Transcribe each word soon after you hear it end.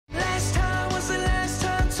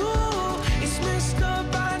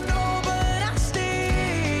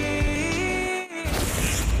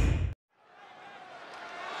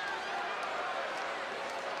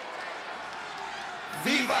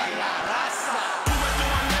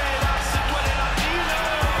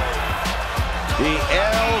The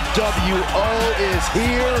LWO is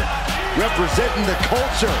here, representing the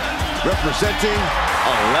culture, representing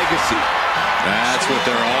a legacy. That's what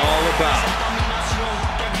they're all about.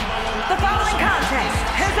 The following contest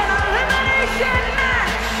is an elimination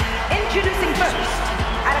match. Introducing first,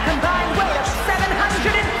 at a combined weight of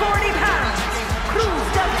 740 pounds, Cruz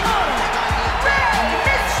del Toro, Rey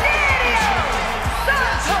Mysterio,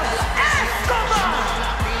 Santos Escobar,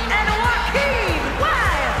 and Joaquin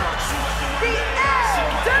Wilde, the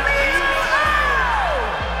LWO!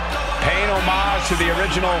 Paying homage to the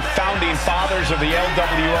original founding fathers of the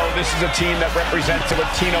LWO, this is a team that represents the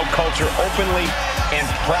Latino culture openly and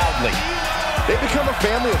proudly. They become a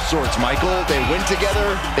family of sorts, Michael. They win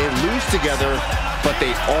together, they lose together, but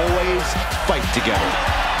they always fight together.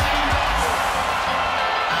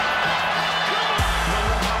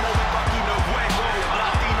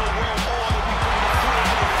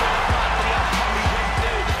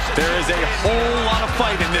 There is a whole lot of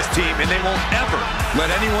fight in this team, and they won't ever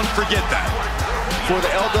let anyone forget that. For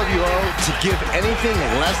the LWO, to give anything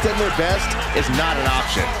less than their best is not an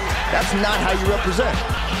option. That's not how you represent.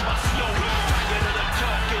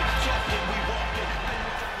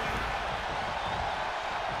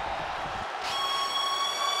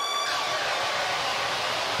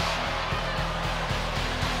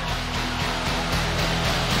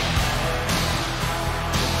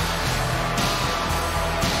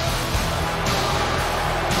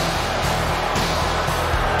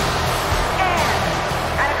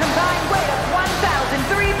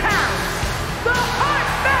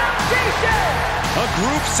 A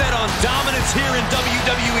group set on dominance here in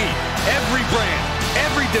WWE. Every brand,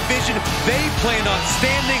 every division, they planned on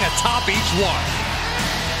standing atop each one.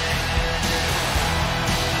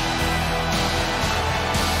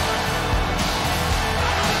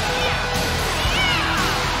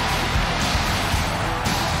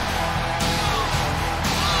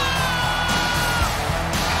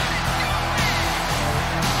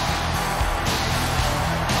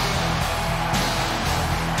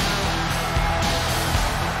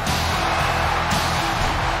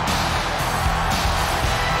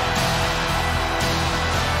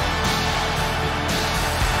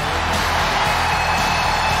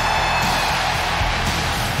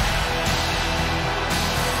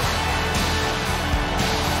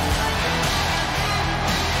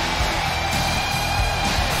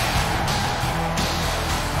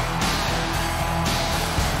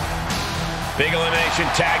 Big elimination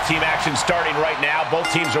tag team action starting right now. Both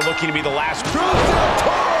teams are looking to be the last. Cruz del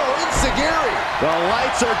Toro, Insagiri. The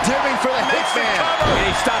lights are dimming for the Hitman. And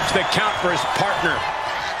he stops the count for his partner.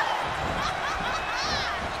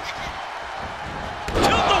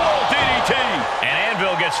 Tilt-the-wall DDT. And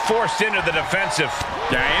Anvil gets forced into the defensive.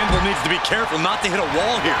 Yeah, Anvil needs to be careful not to hit a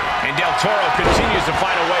wall here. And Del Toro continues to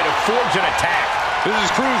find a way to forge an attack. This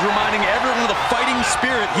is Cruz reminding everyone of the fighting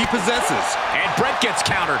spirit he possesses. And Brett gets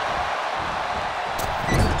countered.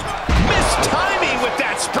 Timing with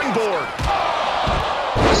that springboard.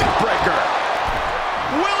 Breaker.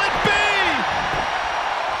 Will it be?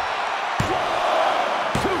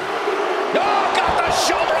 Oh, got the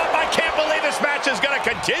shoulder up. I can't believe this match is going to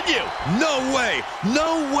continue. No way.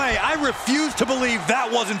 No way. I refuse to believe that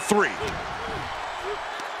wasn't 3.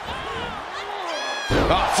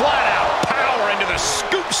 Flat out power into the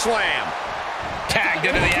scoop slam. Tagged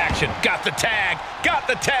into the action. Got the tag. Got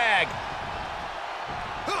the tag.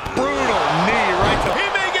 Brutal knee right to... He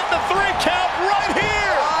may get the 3 count right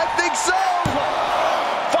here! I think so!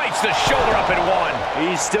 Fights the shoulder up in 1.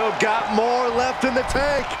 He's still got more left in the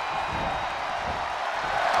tank.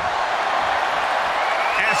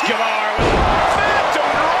 Escobar with a phantom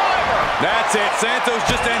driver! That's it. Santos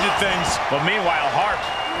just ended things. But meanwhile, Hart...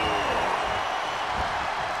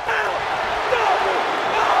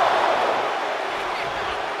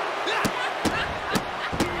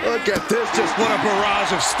 Look at this, just What a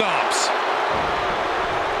barrage of stomps.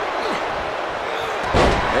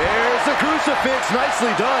 there's the crucifix,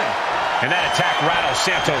 nicely done. And that attack rattles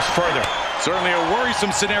Santos further. Certainly a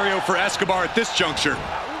worrisome scenario for Escobar at this juncture.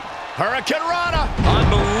 Hurricane Rana.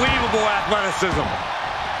 Unbelievable athleticism.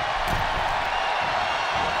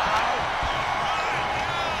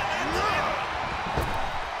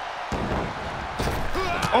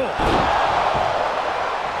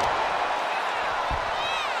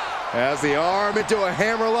 Has the arm into a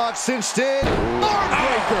hammerlock cinched in.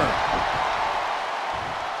 Armbreaker.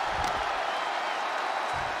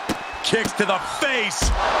 Kicks to the face.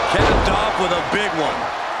 Capped off with a big one.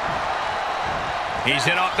 He's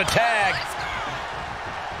in off the tag.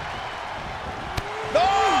 No!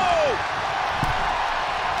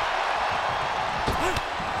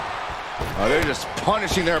 Oh, they're just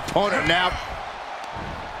punishing their opponent now.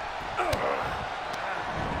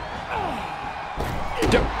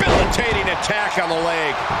 Debilitating attack on the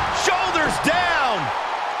leg. Shoulders down.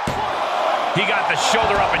 He got the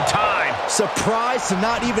shoulder up in time. Surprised to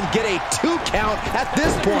not even get a 2 count at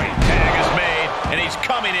this point. Tag is made, and he's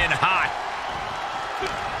coming in hot.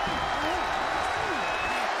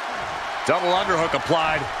 Double underhook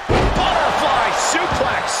applied. Butterfly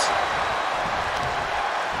suplex.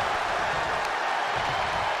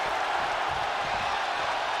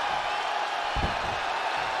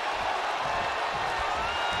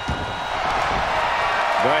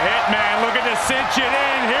 The Hitman looking to cinch it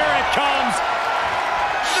in. Here it comes.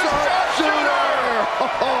 Sharpshooter!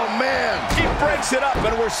 Oh, man. He breaks it up,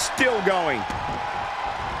 and we're still going.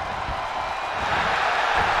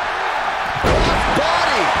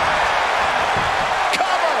 Body!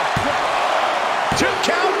 Cover! 2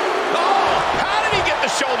 count. Oh, how did he get the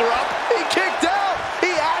shoulder up? He kicked out.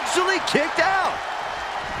 He actually kicked out.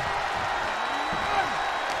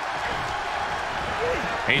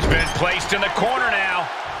 He's been placed in the corner now.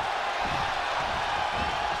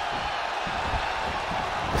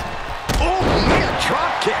 Oh, man,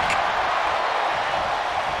 drop kick.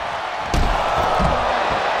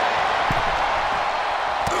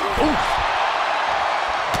 Oof.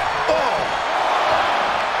 Oh.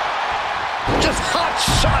 Just hot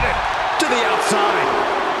shot it to the outside.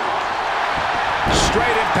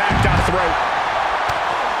 Straight impact on throat.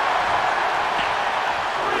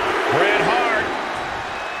 Bret Hart.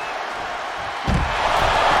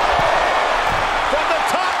 From the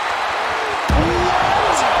top.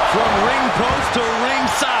 What? From ring post to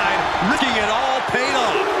ringside, risking it all paid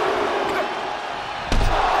off.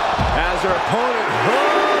 As her opponent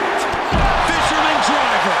hooked. Fisherman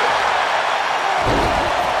driver.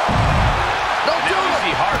 Don't do it.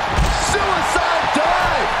 Easy Hart. Suicide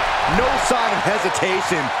dive. No sign of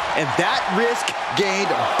hesitation, and that risk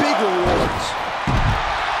gained big rewards.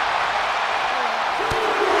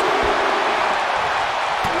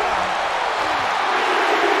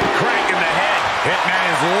 Crank in the head. Hitman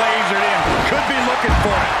is lasered in. Could be looking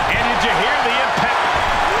for it. And did you hear the impact?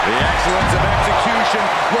 The excellence of execution,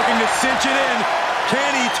 looking to cinch it in.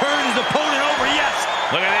 Can he turn his opponent over? Yes.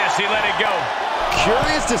 Look at this. He let it go.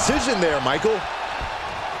 Curious decision there, Michael.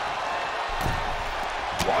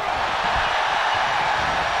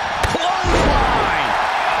 Clothesline.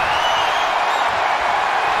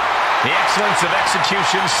 The excellence of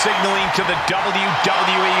execution signaling to the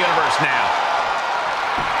WWE Universe now.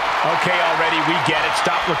 Okay, already, we get it.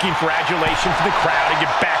 Stop looking for adulation from the crowd and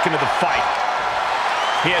get back into the fight.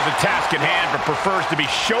 He has a task in hand, but prefers to be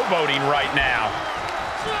showboating right now.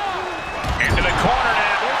 Into the corner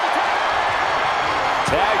now.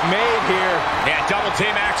 Tag made here. Yeah, double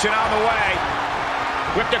team action on the way.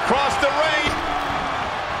 Whipped across the ring.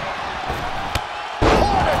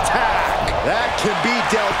 Heart attack. That can be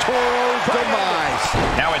Del Toro's demise.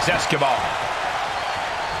 Now it's Escobar.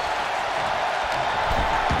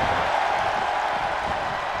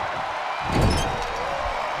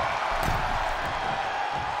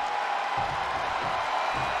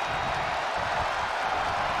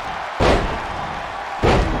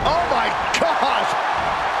 Oh my gosh.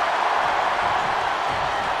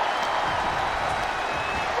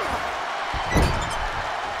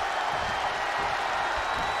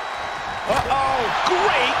 Uh-oh,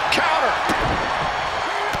 great counter.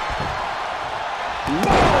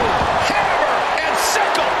 Whoa, hammer and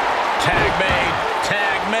sickle. Tag made,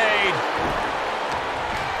 tag made.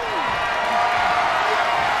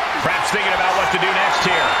 Perhaps thinking about what to do next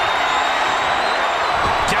here.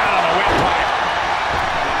 Down on the windpipe.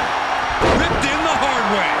 Ripped in the hard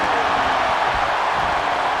way.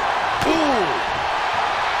 Ooh.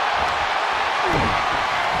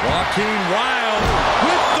 Joaquin Wilde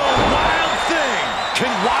with the wild thing. Can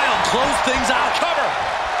Wilde close things out? Cover.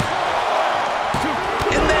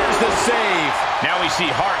 And there's the save. Now we see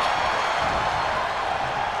Hart.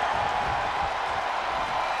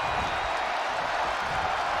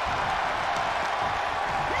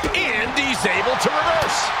 And he's able to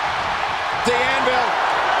reverse. The anvil.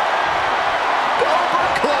 Over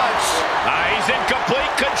clutch. He's in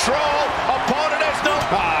complete control. Opponent has no...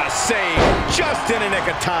 save just in a nick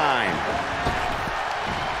of time.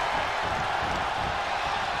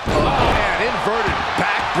 Oh, man, inverted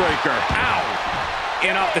backbreaker. Ow.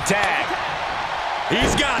 In off the tag.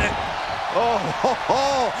 He's got it. Oh, ho,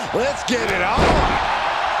 ho. Let's get it on.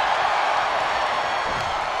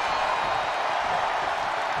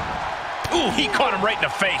 Ooh, he caught him right in the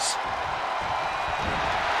face.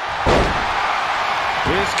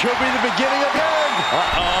 This could be the beginning of end.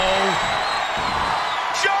 Uh-oh.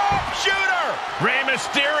 Sharpshooter! Rey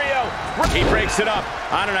Mysterio. He breaks it up.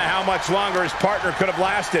 I don't know how much longer his partner could have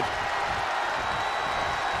lasted.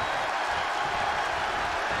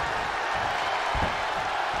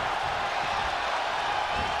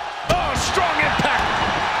 Strong impact.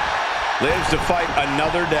 Lives to fight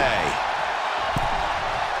another day.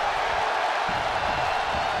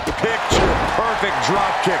 Picture perfect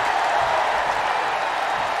drop kick.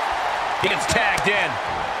 He gets tagged in.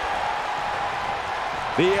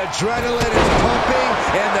 The adrenaline is pumping,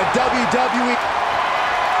 and the WWE.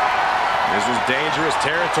 This is dangerous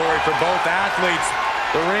territory for both athletes.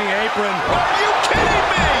 The ring apron. Are you kidding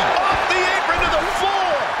me? Off the apron to the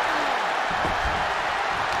floor.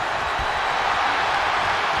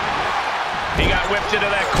 He got whipped into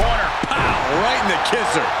that corner. Pow, right in the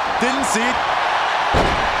kisser. Didn't see it.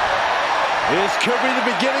 This could be the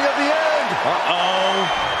beginning of the end. Uh-oh.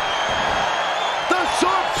 The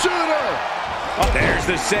sharpshooter. Oh, there's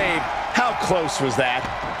the save. How close was that?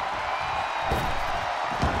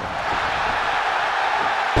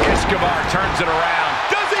 Escobar turns it around.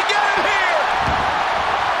 Does he get him here?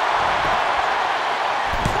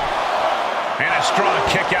 And a strong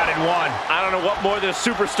kick out in one. I don't know what more this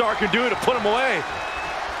superstar can do to put him away.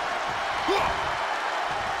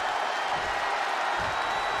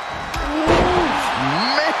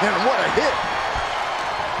 Man, what a hit.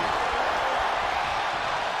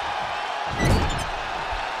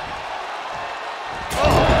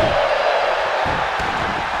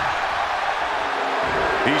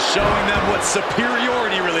 He's showing them what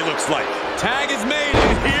superiority really looks like. Tag is made,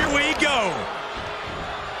 and here we go.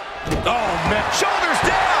 Oh, man. Shoulders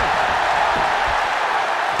down.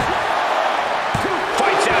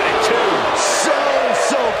 Fights out at two.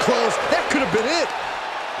 So close. That could have been it.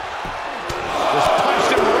 Just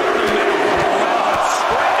punched him right in the middle.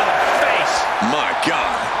 Straight in the face. My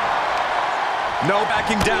God. No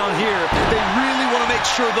backing down here. They really want to make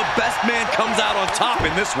sure the best man comes out on top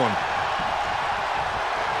in this one.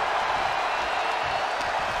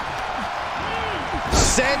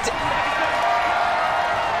 Sent.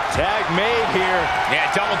 Tag made here. Yeah,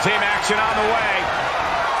 double team action on the way.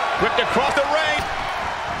 Whipped across the ring.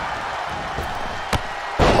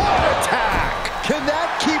 Heart attack. Can that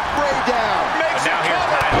keep Ray down? But now here's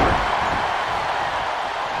Hart.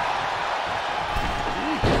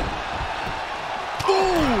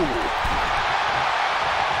 Ooh.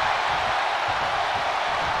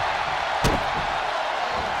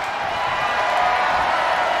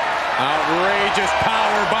 Outrageous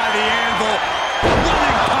power by the Anvil.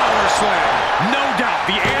 Running power slam. No doubt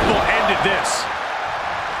the Anvil ended this.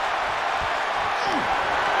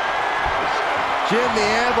 Jim the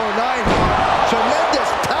Anvil Neidhart. Tremendous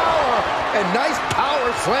power and nice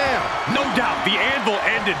power slam. No doubt the Anvil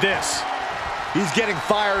ended this. He's getting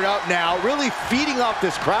fired up now, really feeding off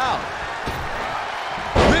this crowd.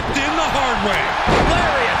 Ripped in the hard way.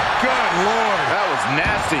 Lariat. Good Lord. That was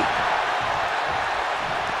nasty.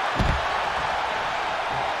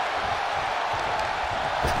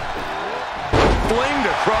 Flamed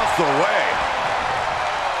across the way.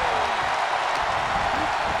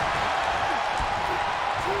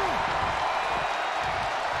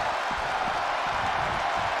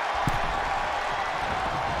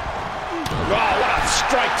 Oh, what a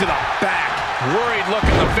strike to the back. Worried look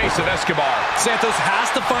in the face of Escobar. Santos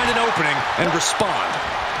has to find an opening and respond.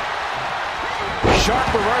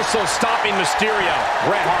 Sharp reversal stopping Mysterio.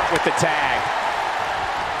 Bret Hart with the tag.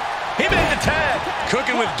 He made the tag.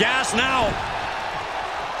 Cooking with gas now.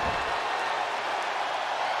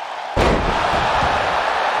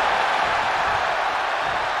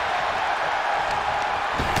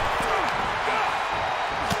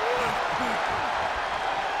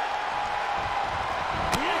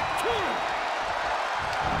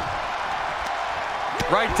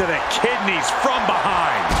 Right to the kidneys from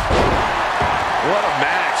behind. What a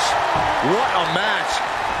match. What a match.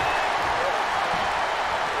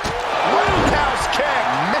 Roundhouse kick.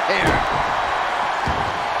 Man.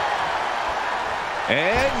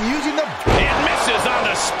 And using the... And misses on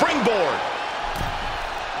the springboard.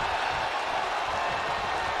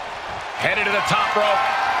 Headed to the top rope.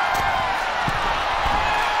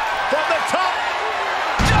 From the top.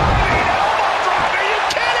 Diving elbow drop. Are you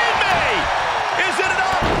kidding me? Is it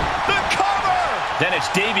enough? The cover. Then it's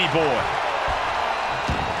Davey Boy.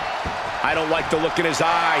 I don't like the look in his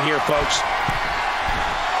eye here, folks.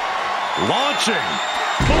 Launching.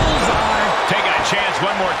 Bullseye. Taking a chance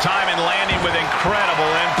one more time and landing with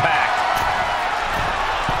incredible impact.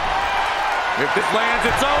 If this lands,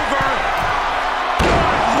 it's over.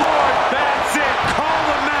 Good Lord, that's it. Call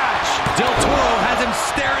the match. Del Toro has him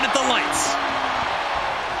staring at the lights.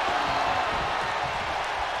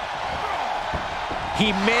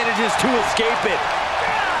 He manages to escape it.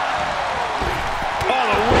 Oh,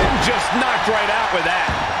 the wind just knocked right out with that.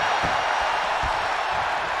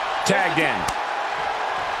 Tagged in.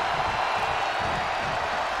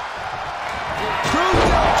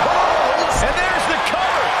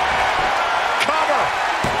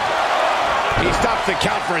 Stops the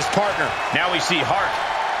count for his partner. Now we see Hart.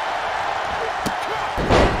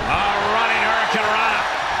 Running Hurricane Rana.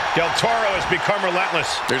 Del Toro has become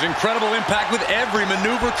relentless. There's incredible impact with every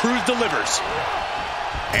maneuver Cruz delivers.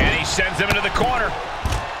 And he sends him into the corner.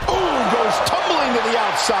 Ooh, goes tumbling to the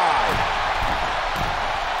outside.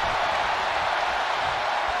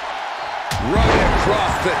 Right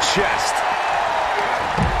across the chest.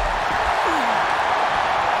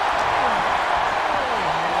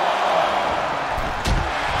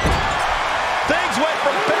 Things went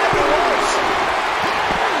from bad to worse.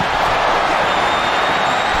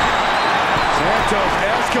 Santos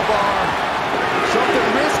Escobar. Something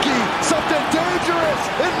risky, something dangerous.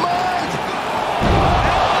 It might.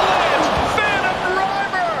 Phantom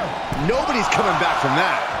driver. Nobody's coming back from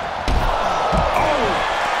that.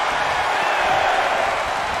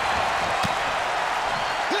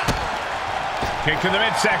 Kick to the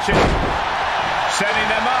midsection. Setting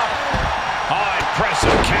them up. Oh,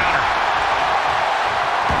 impressive counter.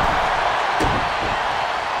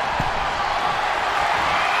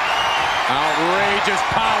 Outrageous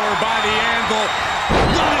power by the Anvil.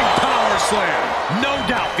 Running power slam. No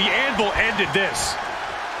doubt the Anvil ended this.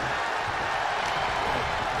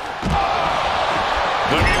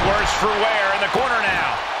 Looking worse for wear in the corner now.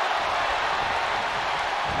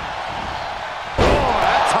 Oh,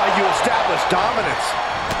 that's how you establish dominance.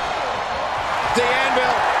 The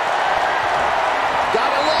Anvil. Got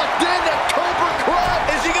it locked in. That Cobra Club.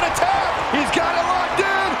 Is he going to tap? He's got it locked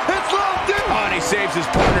in. It's locked in. Oh, and he saves his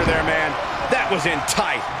partner there, man. That was in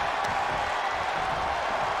tight.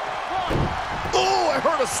 Oh, I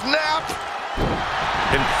heard a snap.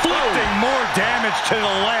 Inflicting more damage to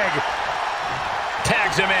the leg.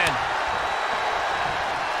 Tags him in.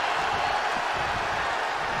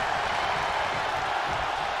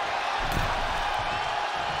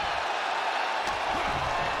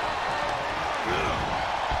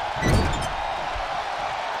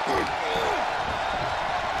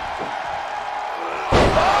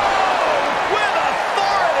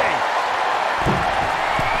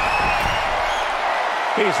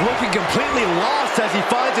 He's looking completely lost as he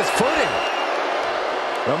finds his footing.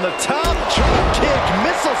 From the top, drop kick,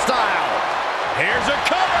 missile style. Here's a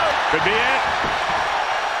cover. Could be it.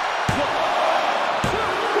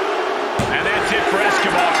 And that's it for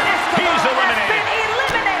Escobar. He's eliminated.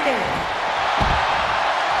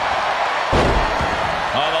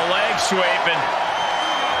 Oh, the leg sweeping.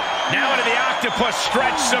 Now into the octopus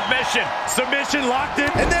stretch submission. Submission locked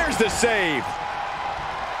in. And there's the save.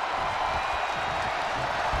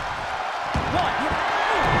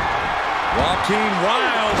 Joaquin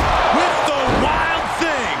Wilde with the wild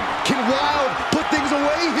thing. Can Wilde put things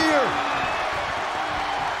away here?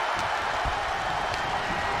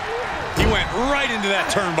 He went right into that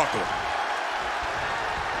turnbuckle.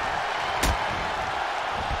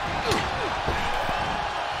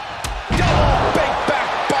 Double big back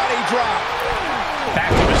body drop. Back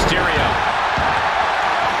to Mysterio.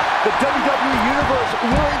 The WWE Universe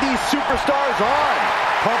luring these superstars on.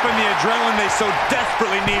 Pumping the adrenaline they so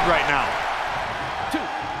desperately need right now.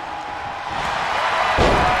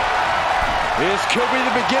 This could be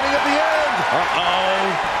the beginning of the end.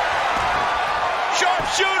 Uh-oh.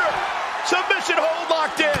 Sharpshooter. Submission hold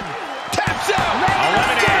locked in. Taps out.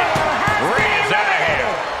 Eliminated. Rhea is out of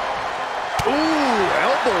here. Ooh,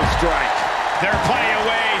 elbow strike. There are plenty of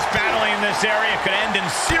ways battling in this area could end in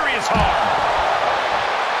serious harm.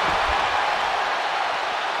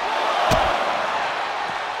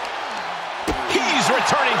 He's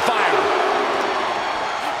returning fire.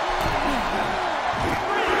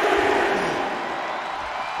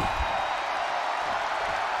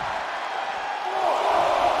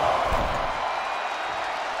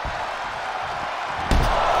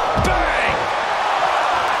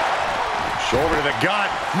 Shoulder to the gut.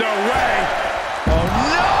 No way. Oh,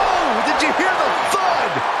 no! Did you hear the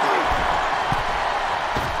thud?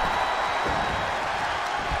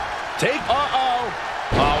 Take. Uh-oh.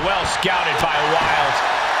 Oh, well scouted by Wilde.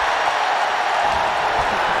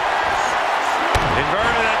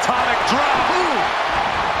 Inverted atomic drop.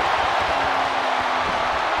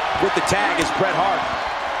 With the tag is Bret Hart.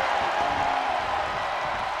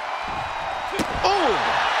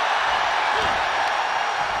 Oh!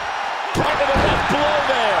 Target of that blow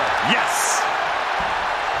there. Yes.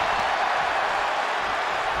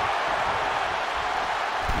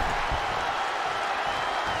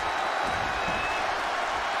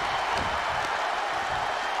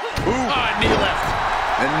 Knee lift.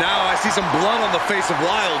 And now I see some blood on the face of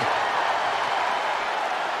Wilde.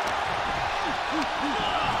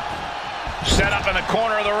 Set up in the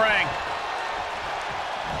corner of the ring.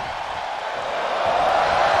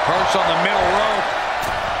 Hart Splash on the middle rope.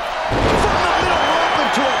 From the middle rope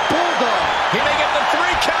into a bulldog. He may get the 3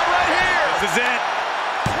 count right here. This is it.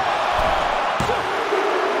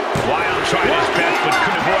 Wild tried his best, but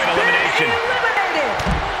couldn't avoid elimination. Eliminated.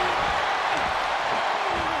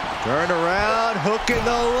 Turn around, hook in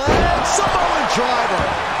the leg. Samoan driver.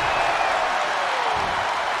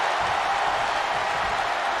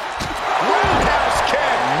 Roundhouse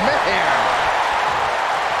kick. Man.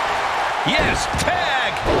 Yes,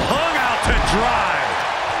 tag. Hung out to dry.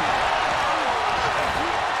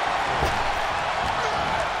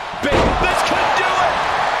 This could do it.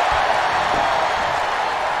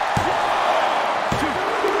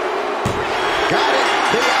 Got it.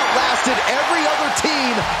 They outlasted every other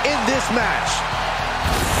team in this match.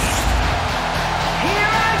 Here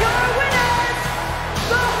are your winners,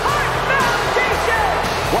 the Hart Foundation.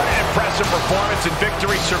 What an impressive performance and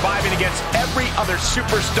victory, surviving against every other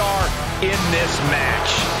superstar in this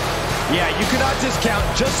match. Yeah, you cannot discount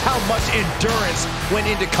just how much endurance went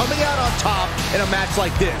into coming out on top in a match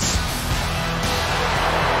like this.